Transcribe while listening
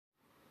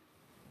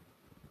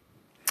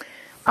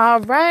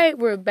All right,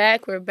 we're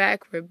back.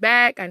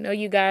 I know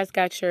you guys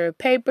got your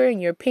paper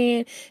and your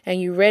pen and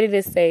you ready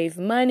to save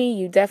money.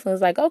 You definitely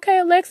was like, okay,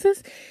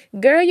 Alexis,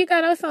 girl, you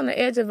got us on the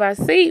edge of our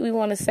seat. We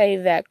want to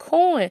save that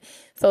coin.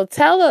 So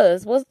tell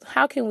us,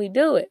 how can we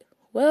do it?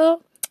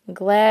 Well, I'm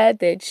glad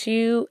that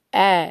you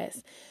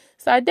asked.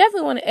 So I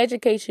definitely want to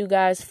educate you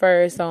guys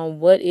first on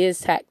what is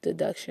tax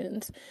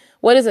deductions.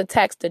 What is a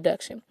tax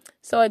deduction?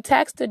 So a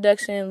tax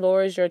deduction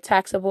lowers your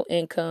taxable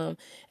income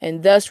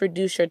and thus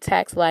reduce your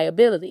tax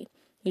liability.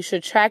 You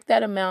should track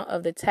that amount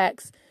of the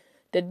tax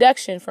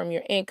deduction from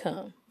your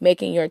income,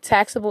 making your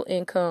taxable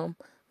income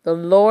the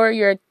lower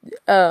your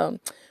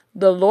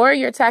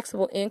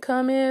taxable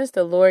income is,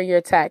 the lower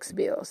your tax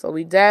bill. So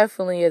we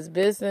definitely, as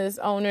business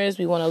owners,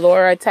 we want to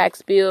lower our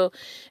tax bill,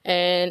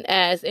 and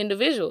as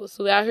individuals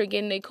who out here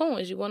getting their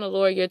coins, you want to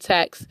lower your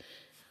tax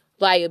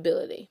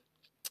liability.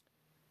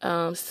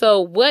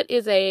 So what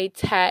is a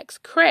tax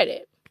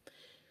credit?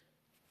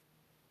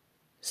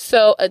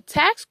 So a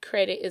tax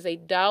credit is a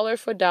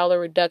dollar-for-dollar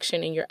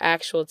reduction in your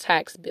actual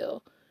tax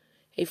bill.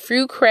 A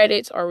few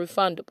credits are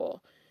refundable,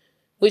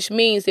 which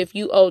means if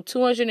you owe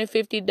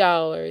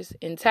 $250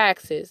 in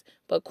taxes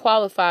but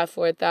qualify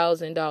for a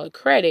 $1,000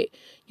 credit,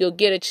 you'll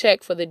get a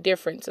check for the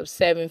difference of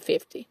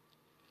 $750.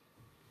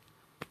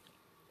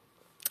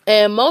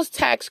 And most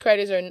tax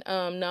credits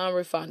are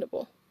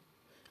non-refundable.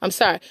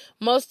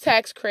 Most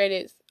tax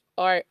credits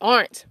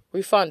aren't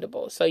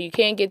refundable, so you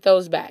can't get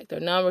those back.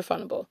 They're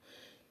non-refundable.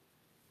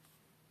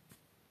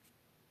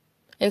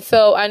 And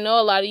so I know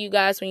a lot of you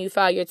guys, when you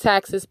file your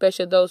taxes,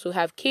 especially those who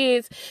have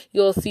kids,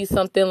 you'll see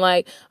something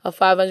like a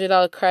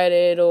 $500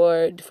 credit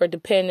or for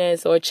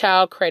dependents or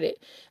child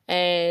credit.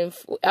 And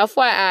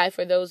FYI,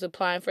 for those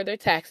applying for their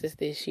taxes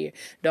this year,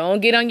 don't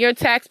get on your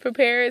tax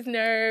preparer's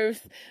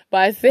nerves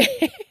by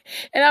saying,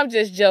 and I'm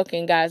just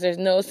joking, guys. There's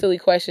no silly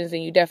questions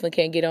and you definitely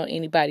can't get on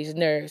anybody's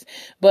nerves.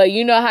 But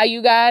you know how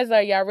you guys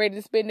are. Y'all ready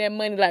to spend that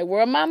money? Like,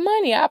 where my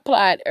money? I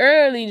applied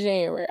early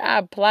January.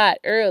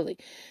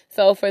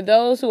 So for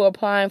those who are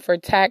applying for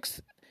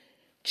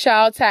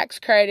child tax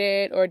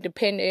credit or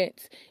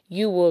dependents,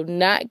 you will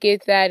not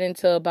get that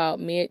until about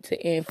mid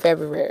to end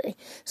February.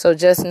 So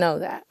just know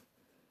that.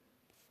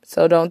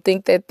 So don't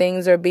think that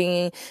things are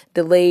being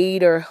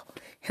delayed or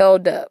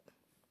held up.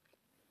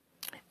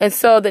 And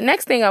so the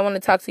next thing I want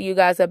to talk to you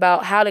guys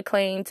about how to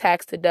claim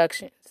tax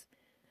deductions.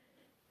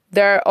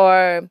 There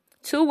are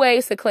two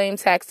ways to claim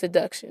tax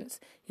deductions.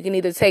 You can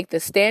either take the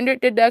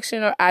standard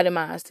deduction or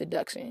itemized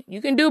deduction.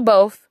 You can do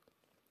both,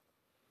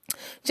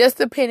 just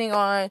depending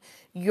on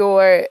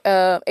your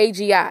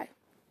AGI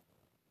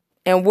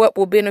and what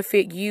will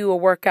benefit you or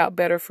work out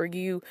better for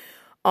you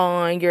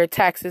on your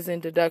taxes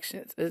and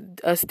deductions.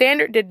 A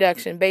standard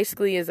deduction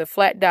basically is a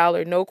flat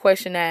dollar, no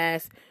question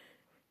asked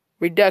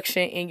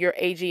reduction in your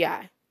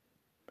AGI.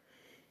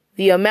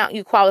 The amount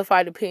you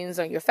qualify depends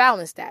on your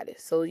filing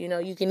status. So,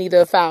 you can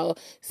either file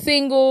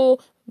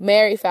single,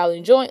 married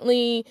filing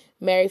jointly,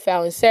 married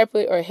filing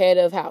separate, or head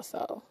of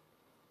household.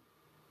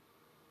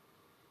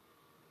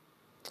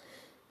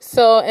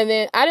 So, and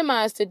then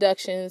itemized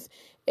deductions,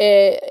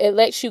 it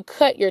lets you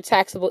cut your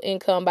taxable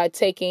income by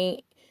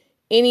taking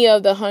any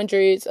of the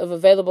hundreds of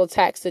available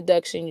tax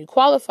deduction you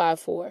qualify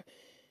for.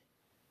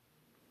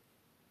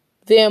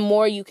 The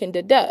more you can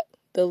deduct,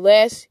 the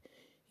less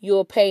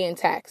you'll pay in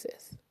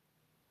taxes.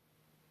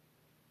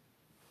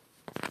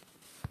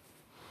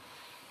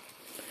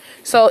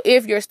 So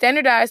if your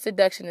standardized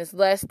deduction is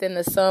less than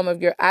the sum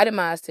of your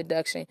itemized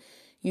deduction,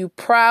 you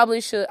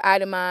probably should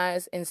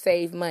itemize and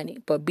save money.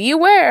 But be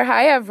aware,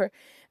 however,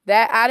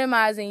 that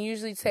itemizing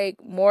usually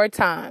takes more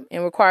time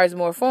and requires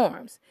more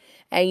forms.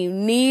 And you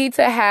need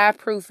to have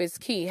proof. It's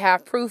key.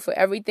 Have proof of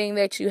everything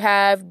that you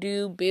have,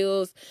 due,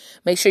 bills.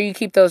 Make sure you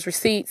keep those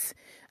receipts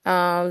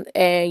and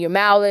your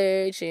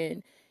mileage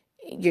and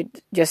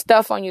your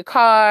stuff on your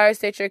cars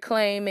that you're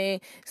claiming.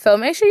 So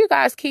make sure you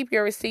guys keep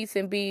your receipts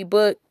and be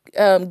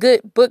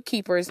good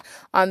bookkeepers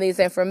on these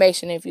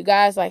information. If you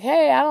guys like,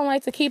 hey, I don't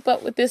like to keep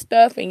up with this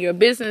stuff, and your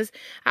business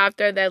out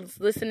there that's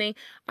listening,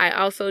 I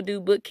also do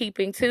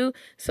bookkeeping too.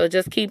 So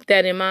just keep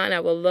that in mind. I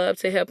would love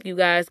to help you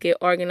guys get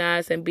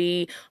organized and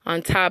be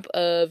on top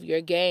of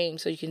your game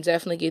so you can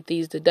definitely get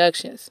these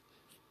deductions.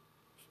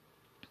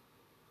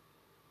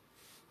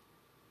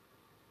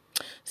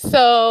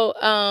 So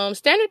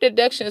standard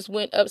deductions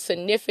went up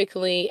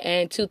significantly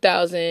in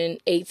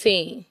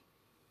 2018.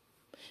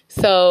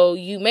 So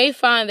you may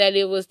find that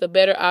it was the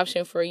better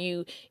option for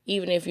you,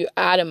 even if you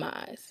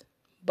itemize.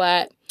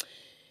 But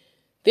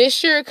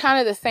this year, kind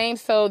of the same.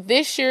 So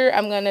this year,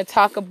 I'm going to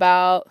talk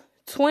about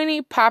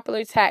 20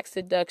 popular tax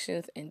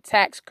deductions and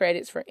tax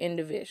credits for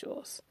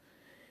individuals.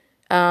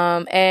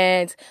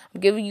 And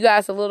I'm giving you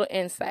guys a little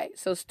insight.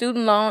 So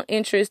student loan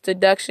interest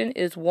deduction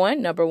is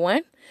number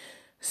one.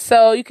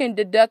 So you can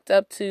deduct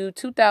up to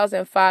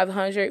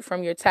 $2,500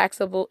 from your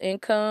taxable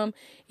income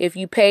if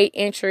you pay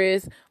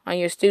interest on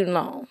your student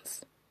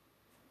loans.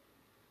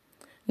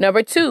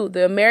 Number two,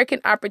 the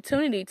American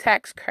Opportunity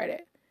Tax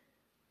Credit.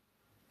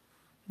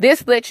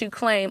 This lets you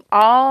claim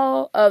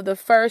all of the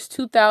first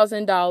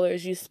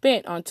 $2,000 you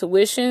spent on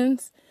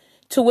tuitions,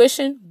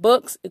 tuition,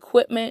 books,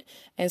 equipment,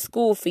 and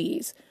school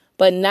fees,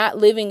 but not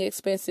living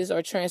expenses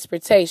or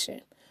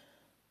transportation.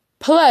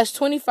 Plus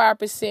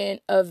 25%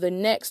 of the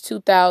next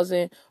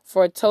 $2,000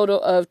 for a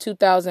total of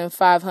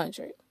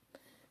 $2,500.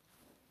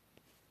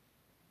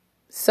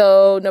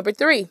 So, number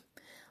 3,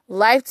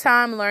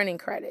 lifetime learning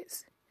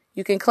credits.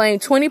 You can claim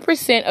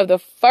 20% of the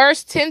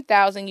first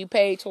 $10,000 you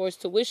paid towards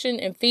tuition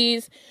and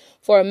fees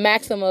for a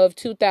maximum of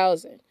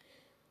 $2,000.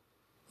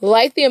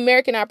 Like the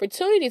American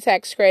Opportunity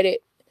Tax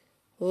Credit,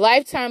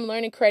 lifetime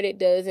learning credit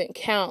doesn't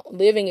count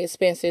living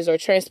expenses or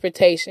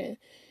transportation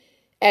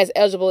as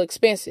eligible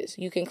expenses.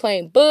 You can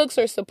claim books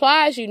or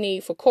supplies you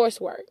need for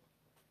coursework.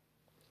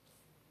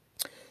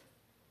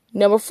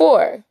 Number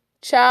 4,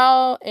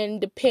 child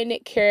and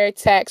dependent care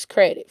tax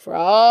credit. For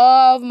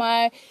all of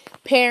my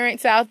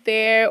parents out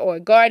there or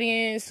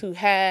guardians who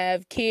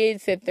have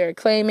kids that they're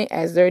claiming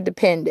as their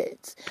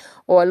dependents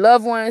or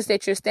loved ones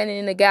that you're standing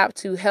in the gap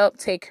to help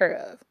take care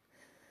of.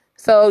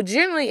 So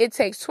generally it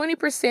takes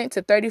 20%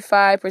 to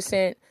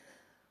 35%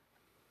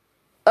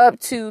 up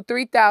to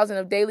 $3,000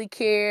 of daily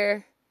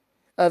care,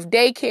 of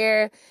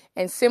daycare,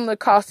 and similar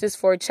costs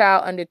for a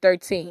child under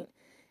 13.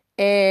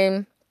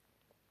 And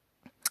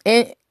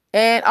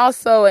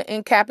also an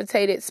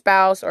incapacitated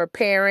spouse or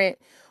parent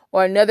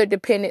or another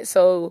dependent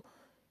so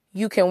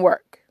you can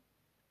work.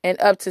 And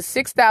up to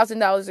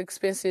 $6,000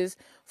 expenses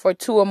for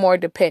 2 or more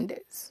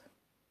dependents.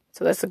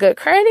 So that's a good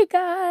credit,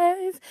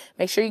 guys.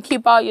 Make sure you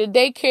keep all your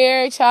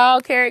daycare,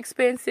 child care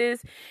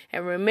expenses.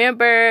 And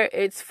remember,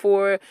 it's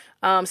for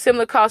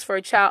similar costs for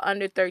a child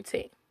under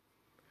 13.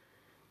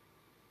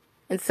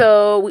 And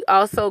so we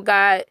also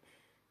got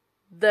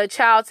the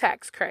child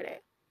tax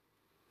credit.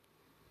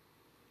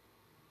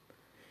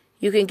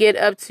 You can get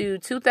up to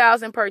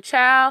 $2,000 per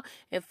child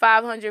and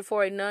 $500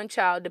 for a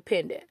non-child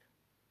dependent.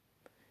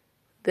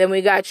 Then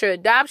we got your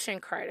adoption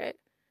credit.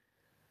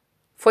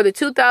 For the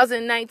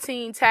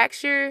 2019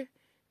 tax year,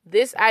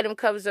 this item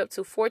covers up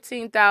to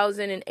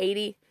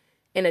 $14,080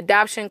 in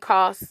adoption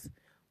costs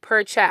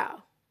per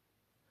child.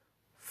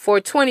 For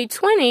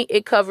 2020,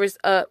 it covers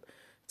up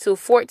to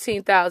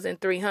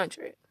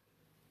 $14,300.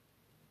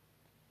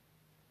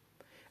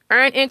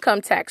 Earned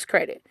income tax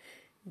credit.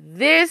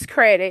 This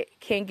credit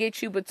can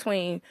get you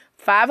between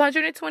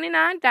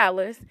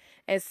 $529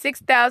 and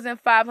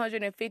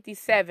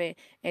 $6,557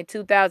 in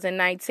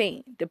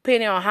 2019,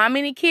 depending on how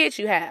many kids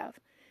you have,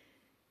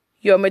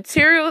 your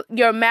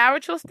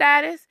marital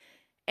status,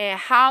 and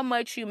how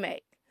much you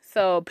make.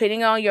 So,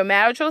 depending on your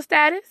marital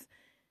status,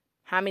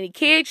 how many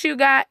kids you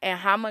got, and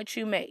how much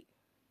you make.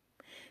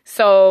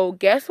 So,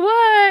 guess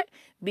what?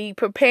 Be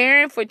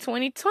preparing for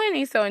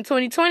 2020. So, in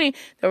 2020,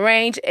 the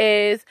range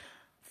is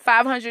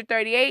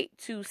 $538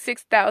 to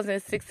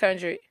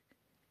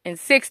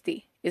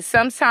 $6,660. It's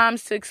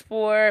sometimes to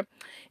explore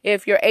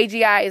if your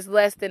AGI is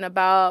less than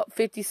about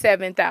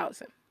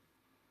 $57,000.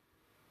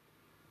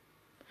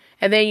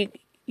 And then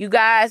you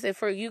guys, and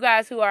for you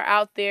guys who are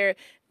out there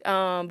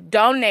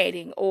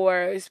donating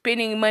or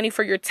spending money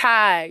for your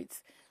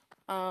tithes,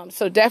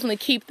 so definitely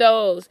keep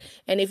those.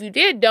 And if you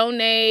did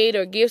donate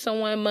or give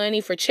someone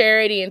money for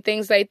charity and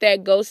things like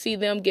that, go see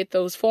them, get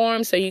those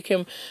forms so you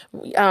can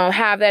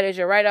have that as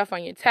your write-off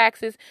on your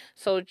taxes.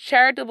 So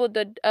charitable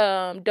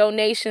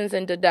donations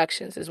and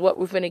deductions is what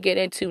we're going to get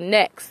into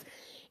next.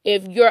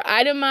 If you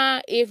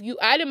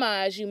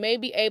itemize, you may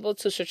be able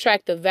to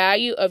subtract the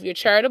value of your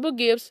charitable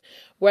gifts,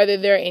 whether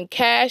they're in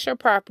cash or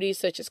property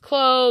such as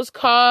clothes,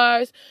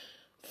 cars,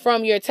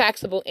 from your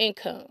taxable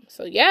income.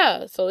 So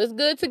it's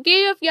good to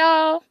give,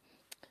 y'all.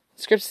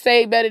 Scripture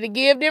say better to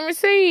give than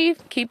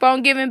receive. Keep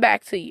on giving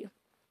back to you.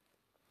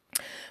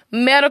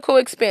 Medical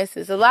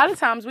expenses. A lot of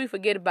times we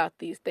forget about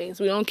these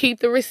things. We don't keep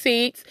the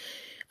receipts.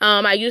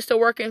 I used to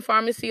work in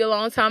pharmacy a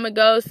long time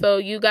ago. So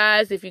you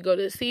guys, if you go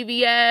to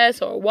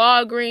CVS or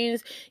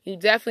Walgreens, you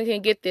definitely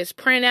can get this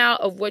printout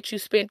of what you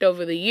spent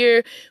over the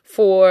year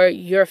for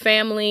your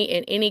family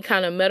and any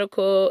kind of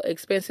medical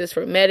expenses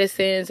for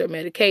medicines or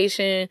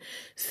medication.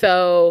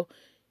 So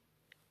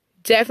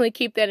definitely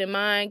keep that in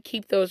mind.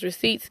 Keep those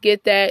receipts.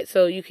 Get that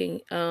so you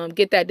can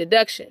get that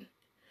deduction.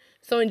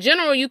 So in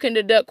general, you can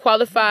deduct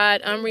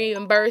qualified,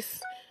 unreimbursed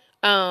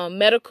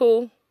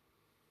medical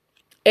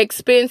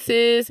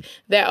expenses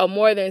that are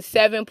more than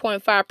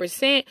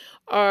 7.5%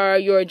 are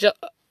your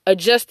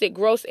adjusted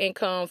gross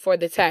income for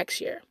the tax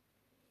year.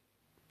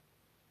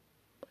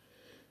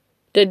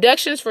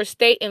 Deductions for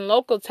state and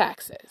local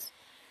taxes.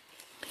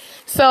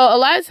 So a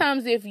lot of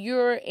times if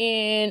you're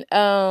in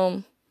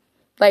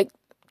like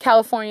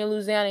California,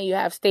 Louisiana, you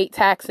have state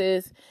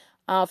taxes.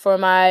 For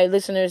my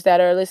listeners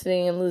that are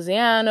listening in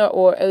Louisiana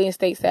or alien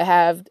states that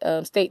have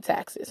state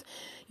taxes,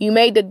 you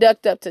may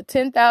deduct up to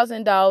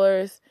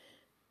 $10,000,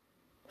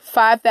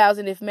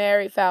 $5,000 if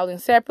married, filing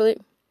separately,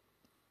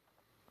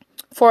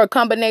 for a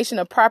combination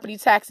of property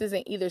taxes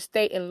and either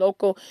state and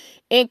local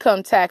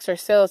income tax or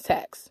sales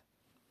tax.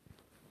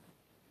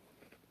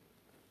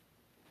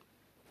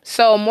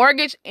 So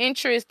mortgage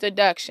interest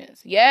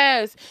deductions.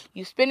 Yes,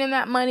 you spending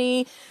that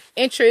money,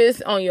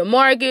 interest on your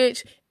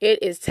mortgage,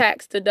 it is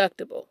tax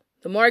deductible.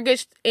 The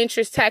mortgage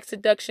interest tax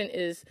deduction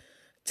is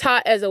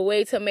taught as a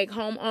way to make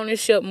home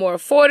ownership more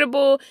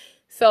affordable.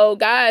 So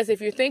guys,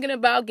 if you're thinking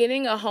about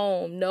getting a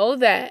home, know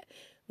that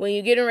when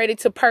you're getting ready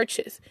to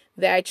purchase,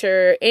 that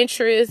your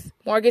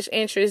mortgage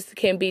interest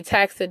can be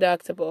tax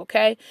deductible,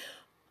 okay?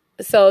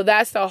 So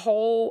that's the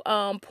whole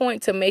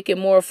point, to make it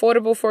more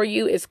affordable for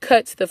you, is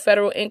cuts the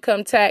federal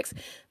income tax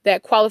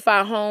that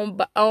qualified home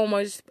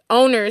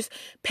owners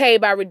pay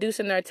by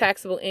reducing their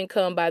taxable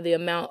income by the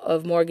amount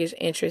of mortgage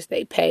interest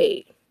they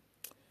paid.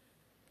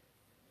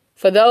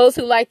 For those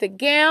who like to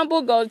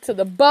gamble, go to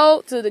the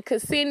boat, to the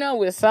casino,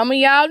 where some of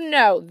y'all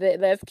know that,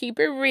 let's keep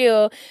it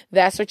real,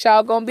 that's what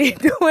y'all gonna be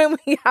doing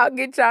when y'all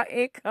get y'all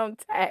income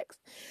tax.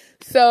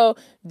 So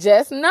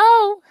just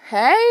know,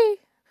 hey,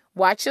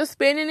 watch your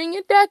spending and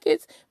your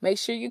ducats. Make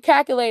sure you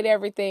calculate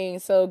everything.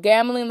 So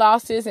gambling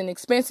losses and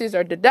expenses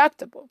are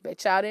deductible.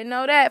 Bet y'all didn't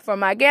know that, for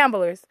my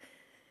gamblers.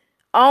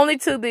 Only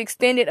to the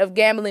extent of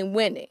gambling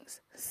winnings.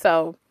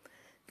 So,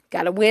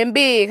 gotta win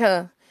big,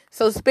 huh?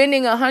 So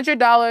spending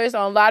 $100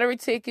 on lottery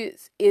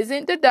tickets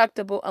isn't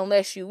deductible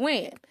unless you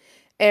win.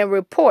 And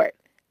report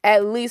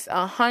at least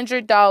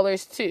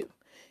 $100 too.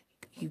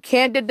 You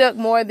can't deduct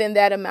more than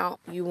that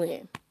amount you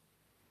win.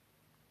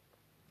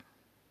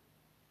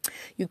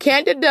 You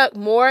can't deduct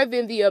more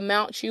than the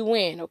amount you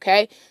win,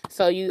 okay?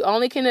 So you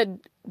only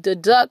can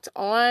deduct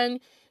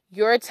on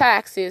your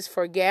taxes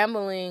for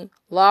gambling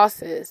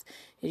losses.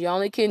 You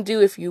only can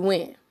do if you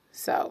win.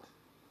 So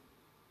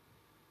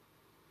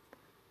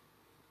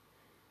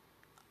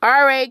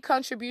RA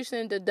contribution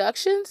and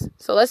deductions.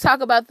 So let's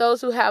talk about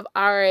those who have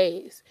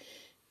RAs.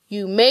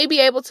 You may be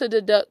able to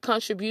deduct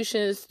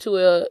contributions to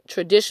a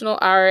traditional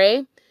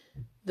RA,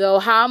 though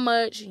how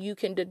much you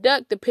can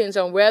deduct depends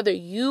on whether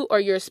you or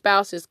your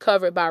spouse is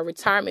covered by a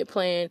retirement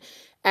plan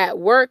at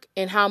work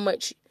and how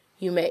much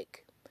you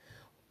make.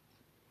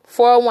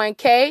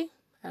 401k,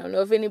 I don't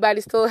know if anybody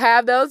still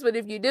have those, but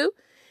if you do,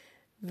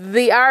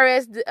 the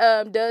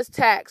IRS does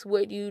tax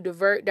what you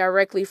divert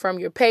directly from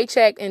your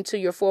paycheck into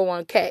your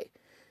 401k.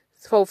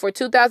 So for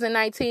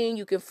 2019,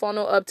 you can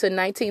funnel up to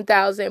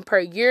 $19,000 per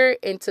year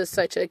into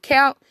such an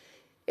account.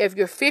 If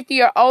you're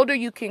 50 or older,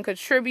 you can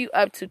contribute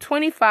up to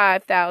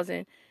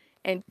 $25,000.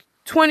 In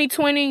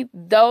 2020,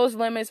 those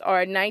limits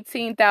are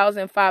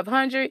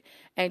 $19,500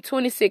 and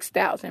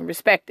 $26,000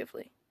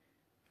 respectively.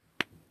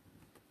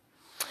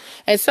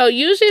 And so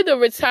usually the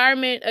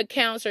retirement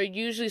accounts are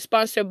usually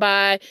sponsored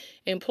by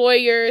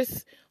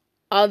employers,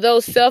 although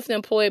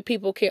self-employed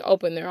people can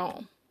open their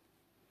own.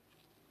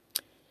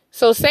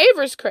 So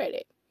savers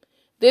credit.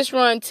 This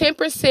runs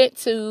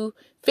 10% to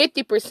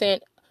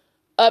 50%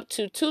 up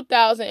to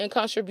 $2,000 in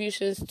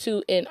contributions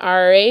to an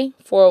IRA,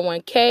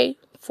 401k,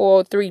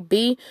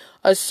 403b,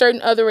 or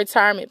certain other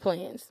retirement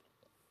plans.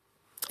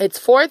 It's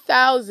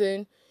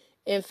 $4,000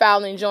 in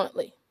filing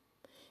jointly.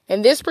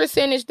 And this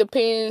percentage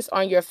depends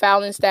on your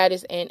filing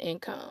status and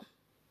income.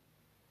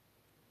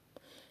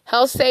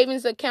 Health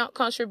savings account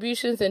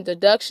contributions and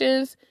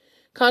deductions.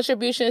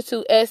 Contributions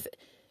to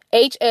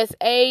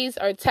HSAs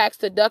are tax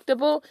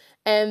deductible,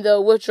 and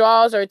the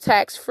withdrawals are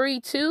tax free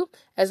too,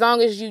 as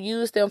long as you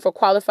use them for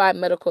qualified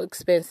medical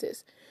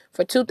expenses.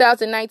 For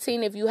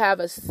 2019, if you have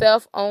a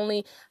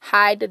self-only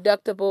high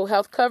deductible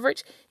health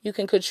coverage, you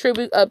can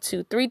contribute up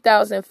to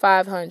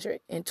 $3,500.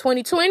 In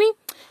 2020,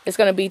 it's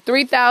going to be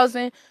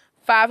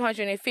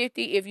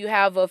 $3,550 if you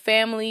have a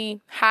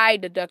family high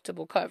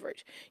deductible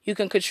coverage. You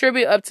can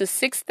contribute up to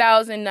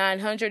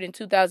 $6,900 in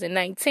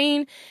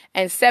 2019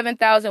 and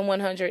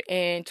 $7,100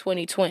 in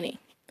 2020.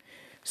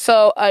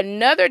 So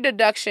another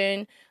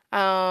deduction,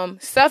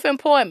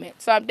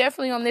 self-employment. So I'm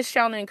definitely on this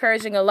channel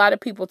encouraging a lot of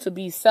people to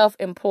be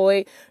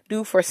self-employed,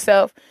 do for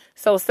self.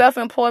 So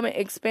self-employment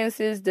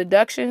expenses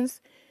deductions.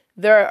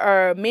 There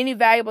are many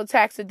valuable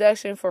tax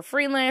deductions for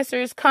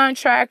freelancers,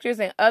 contractors,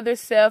 and other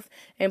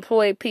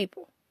self-employed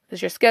people.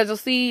 It's your Schedule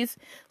C's.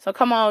 So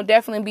come on,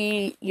 definitely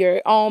be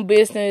your own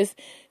business.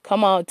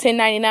 Come on,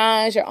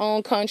 1099s, your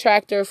own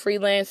contractor,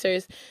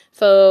 freelancers.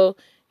 So,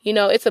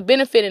 it's a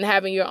benefit in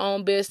having your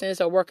own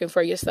business or working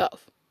for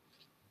yourself.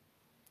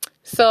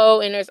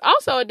 So, and there's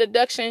also a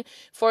deduction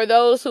for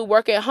those who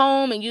work at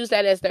home and use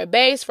that as their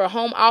base for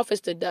home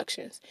office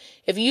deductions.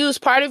 If you use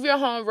part of your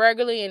home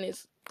regularly and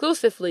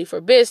exclusively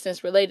for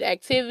business-related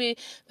activity,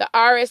 the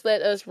IRS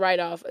let us write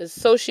off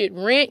associate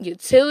rent,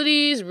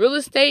 utilities, real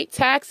estate,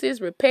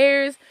 taxes,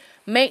 repairs,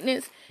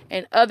 maintenance,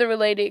 and other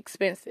related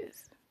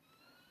expenses.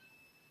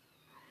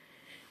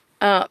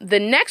 The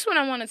next one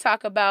I want to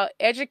talk about,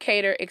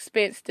 educator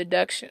expense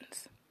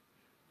deductions.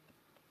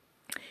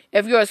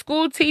 If you're a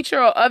school teacher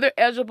or other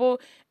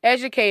eligible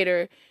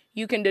educator,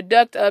 you can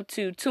deduct up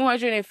to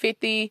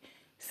 $250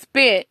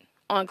 spent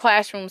on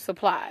classroom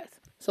supplies.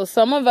 So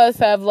some of us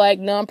have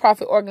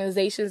nonprofit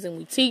organizations and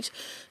we teach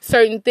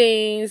certain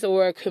things,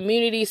 or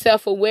community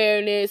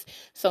self-awareness.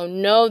 So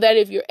know that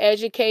if you're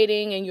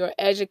educating and you're an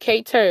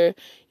educator,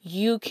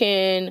 you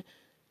can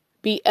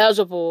be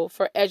eligible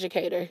for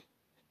educator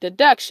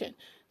deduction.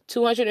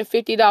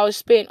 $250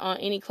 spent on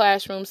any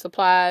classroom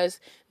supplies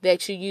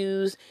that you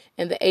use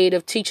in the aid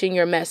of teaching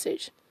your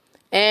message.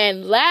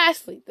 And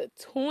lastly, the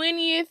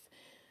 20th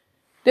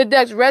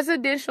deducts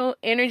residential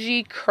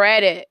energy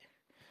credit.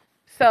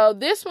 So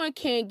this one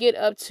can get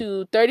up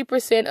to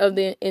 30% of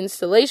the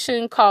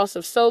installation cost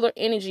of solar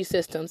energy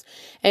systems,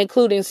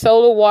 including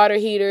solar water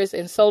heaters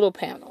and solar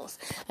panels.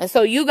 And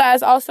so you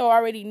guys also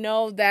already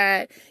know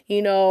that,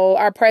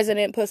 our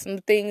president put some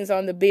things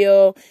on the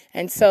bill.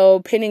 And so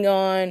depending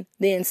on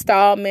the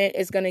installment,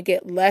 it's going to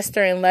get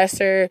lesser and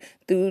lesser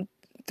through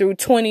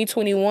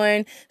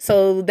 2021.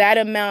 So that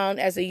amount,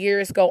 as the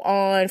years go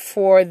on,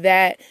 for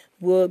that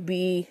will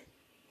be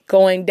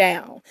going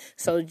down.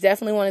 So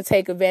definitely want to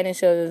take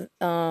advantage of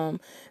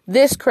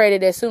this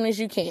credit as soon as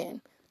you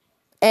can.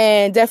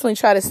 And definitely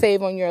try to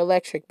save on your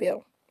electric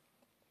bill.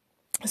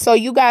 So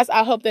you guys,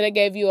 I hope that I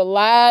gave you a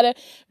lot of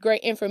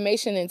great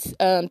information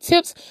and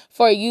tips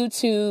for you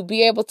to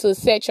be able to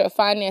set your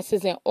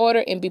finances in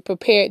order and be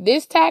prepared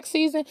this tax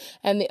season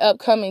and the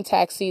upcoming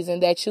tax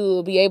season, that you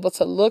will be able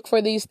to look for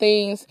these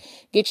things,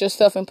 get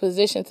yourself in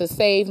position to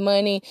save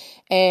money,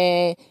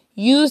 and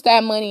use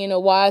that money in a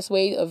wise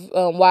way of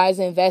wise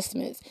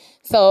investments.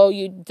 So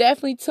you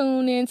definitely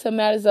tune in to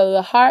Matters of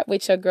the Heart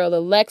with your girl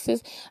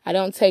Alexis. I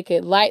don't take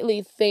it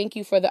lightly. Thank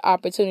you for the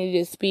opportunity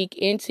to speak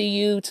into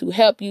you, to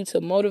help you, to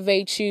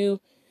motivate you.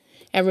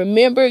 And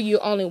remember,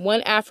 you're only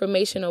one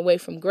affirmation away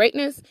from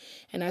greatness.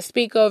 And I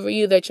speak over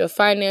you that your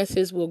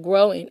finances will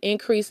grow and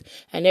increase,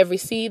 and every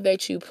seed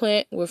that you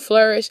plant will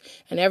flourish,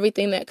 and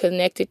everything that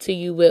connected to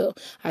you will.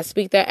 I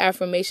speak that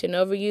affirmation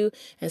over you.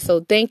 And so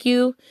thank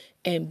you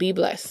and be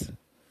blessed.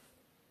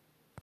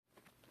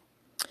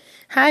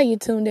 Hi, you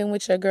tuned in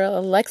with your girl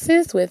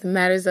Alexis with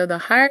Matters of the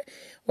Heart,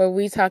 where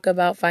we talk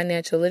about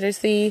financial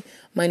literacy,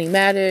 money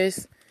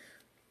matters,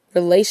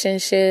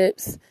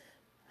 relationships,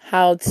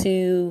 how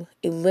to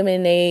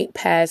eliminate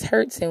past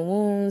hurts and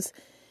wounds,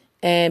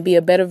 and be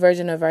a better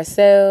version of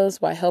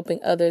ourselves while helping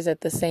others at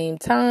the same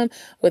time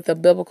with a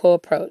biblical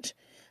approach.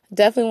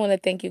 Definitely want to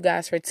thank you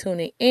guys for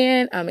tuning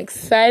in. I'm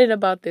excited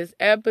about this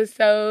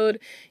episode.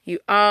 You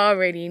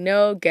already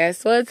know,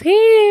 guess what's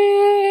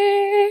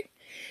here?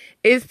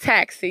 It's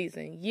tax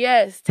season.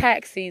 Yes,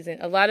 tax season.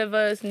 A lot of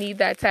us need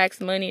that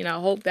tax money, and I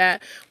hope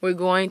that we're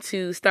going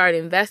to start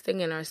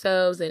investing in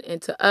ourselves and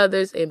into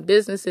others and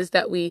businesses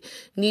that we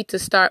need to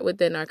start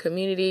within our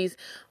communities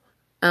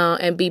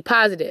and be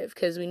positive,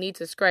 because we need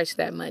to scratch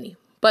that money.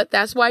 But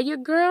that's why your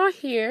girl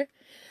here.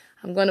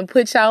 I'm going to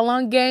put y'all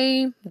on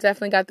game.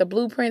 Definitely got the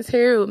blueprints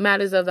here with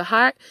Matters of the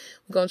Heart.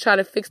 We're going to try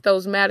to fix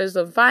those matters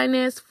of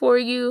finance for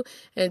you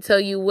and tell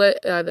you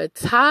what are the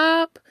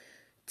top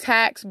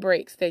tax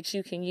breaks that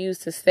you can use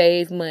to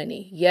save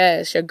money.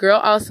 Yes, your girl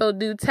also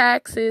do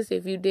taxes.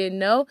 If you didn't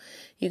know,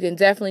 you can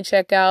definitely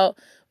check out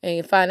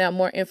and find out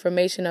more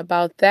information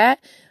about that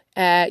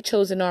at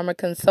Chosen Armor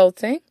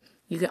Consulting.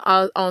 You can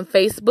on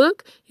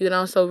Facebook. You can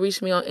also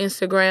reach me on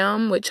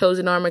Instagram with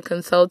Chosen Armor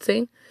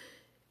Consulting.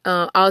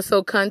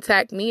 Also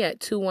contact me at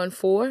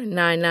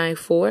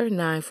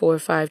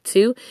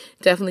 214-994-9452.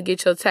 Definitely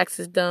get your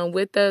taxes done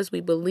with us.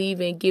 We believe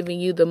in giving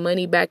you the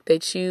money back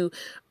that you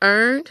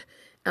earned.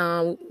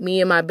 Me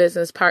and my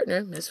business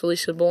partner, Ms.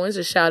 Felicia Bowens,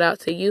 a shout out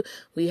to you.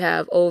 We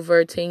have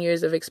over 10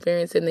 years of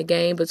experience in the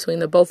game between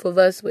the both of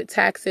us with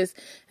taxes.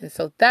 And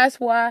so that's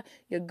why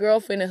your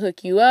girlfriend will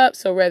hook you up.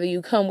 So whether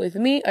you come with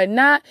me or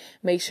not,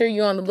 make sure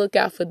you're on the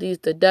lookout for these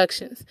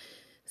deductions.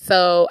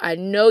 So I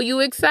know you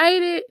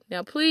excited.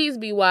 Now, please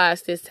be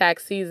wise this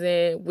tax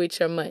season with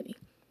your money.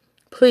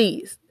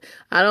 Please.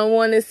 I don't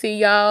want to see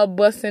y'all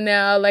busting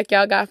out like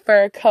y'all got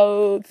fur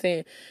coats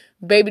and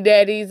baby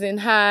daddies in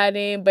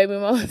hiding, baby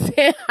mamas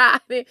in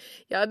hiding.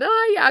 Y'all know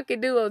how y'all can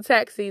do on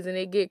tax season.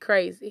 It get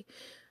crazy.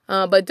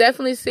 But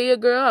definitely see a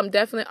girl. I'm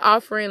definitely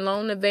offering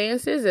loan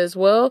advances as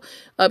well,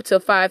 up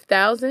to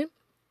 $5,000.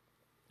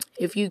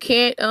 If you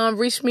can't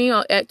reach me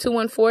at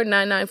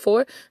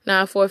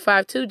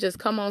 214-994-9452, just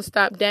come on,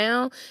 stop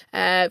down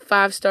at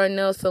 5-Star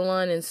Nail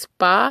Salon and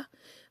Spa.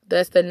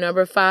 That's the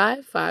number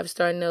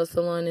 5-Star Nail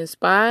Salon and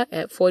Spa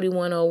at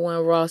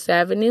 4101 Ross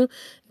Avenue,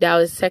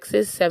 Dallas,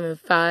 Texas,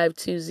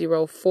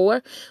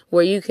 75204,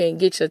 where you can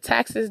get your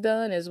taxes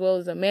done as well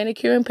as a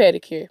manicure and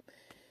pedicure.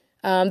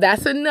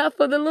 That's enough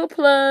for the little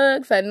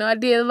plugs. I know I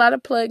did a lot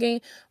of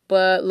plugging,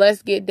 but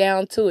let's get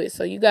down to it.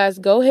 So you guys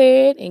go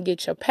ahead and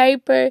get your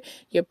paper,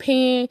 your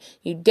pen.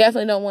 You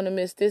definitely don't want to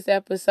miss this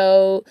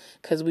episode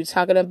because we're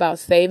talking about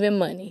saving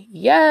money.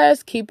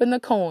 Yes, keeping the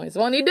coins.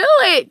 Won't you do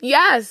it?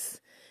 Yes.